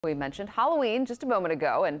We mentioned Halloween just a moment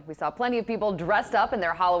ago, and we saw plenty of people dressed up in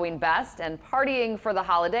their Halloween best and partying for the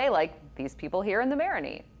holiday like these people here in the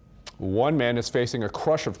Maroney. One man is facing a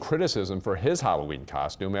crush of criticism for his Halloween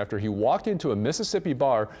costume after he walked into a Mississippi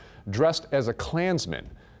bar dressed as a Klansman.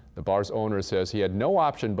 The bar's owner says he had no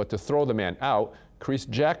option but to throw the man out. Chris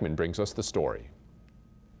Jackman brings us the story.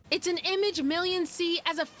 It's an image millions see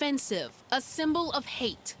as offensive, a symbol of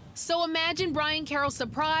hate. So imagine Brian Carroll's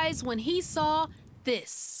surprise when he saw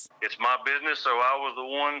this. It's my business, so I was the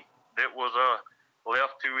one that was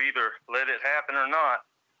left to either let it happen or not,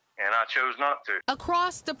 and I chose not to.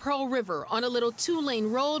 Across the Pearl River on a little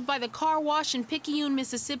 2-lane road by the car wash in Picayune,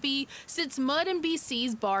 Mississippi, sits Mud and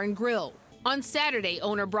BC's Bar and Grill. On Saturday,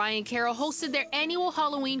 owner Brian Carroll hosted their annual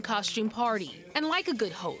Halloween costume party. And like a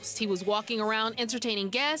good host, he was walking around entertaining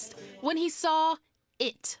guests when he saw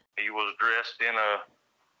it. He was dressed in a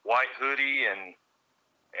white hoodie and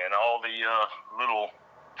all the little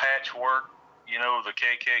patchwork, you know, the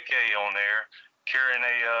KKK on there, carrying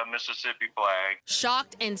a Mississippi flag.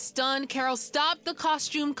 Shocked and stunned, Carroll stopped the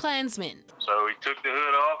costume Klansman. So he took the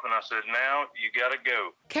hood off and I said, now you gotta go.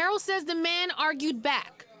 Carroll says the man argued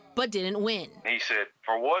back, but didn't win. He said,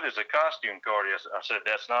 for what is a costume card? I said,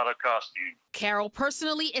 that's not a costume. Carroll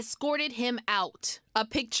personally escorted him out. A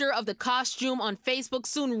picture of the costume on Facebook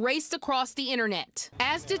soon raced across the internet,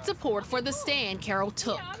 as did support for the stand Carroll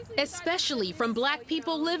took, especially from black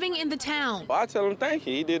people living in the town. I tell him thank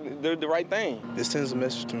you. He did the right thing. This sends a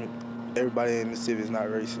message to everybody in the city is not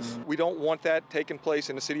racist. We don't want that taking place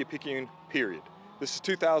in the city of Picayune, period. This is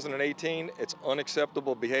 2018. It's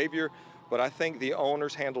unacceptable behavior. But I think the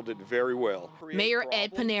owners handled it very well. Mayor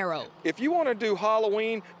Ed Pinero. If you want to do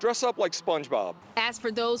Halloween, dress up like SpongeBob. As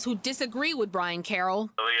for those who disagree with Brian Carroll,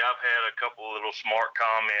 I've had a couple of little smart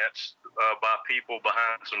comments by people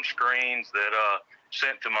behind some screens that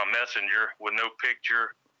sent to my messenger with no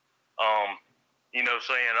picture, you know,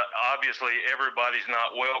 saying obviously everybody's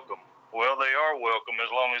not welcome. Well, they are welcome as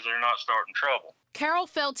long as they're not starting trouble. Carroll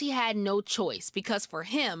felt he had no choice because for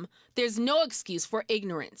him, there's no excuse for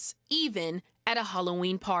ignorance, even at a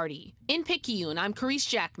Halloween party. In Picayune, I'm Chris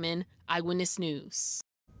Jackman, Eyewitness News.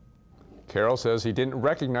 Carroll says he didn't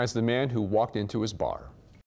recognize the man who walked into his bar.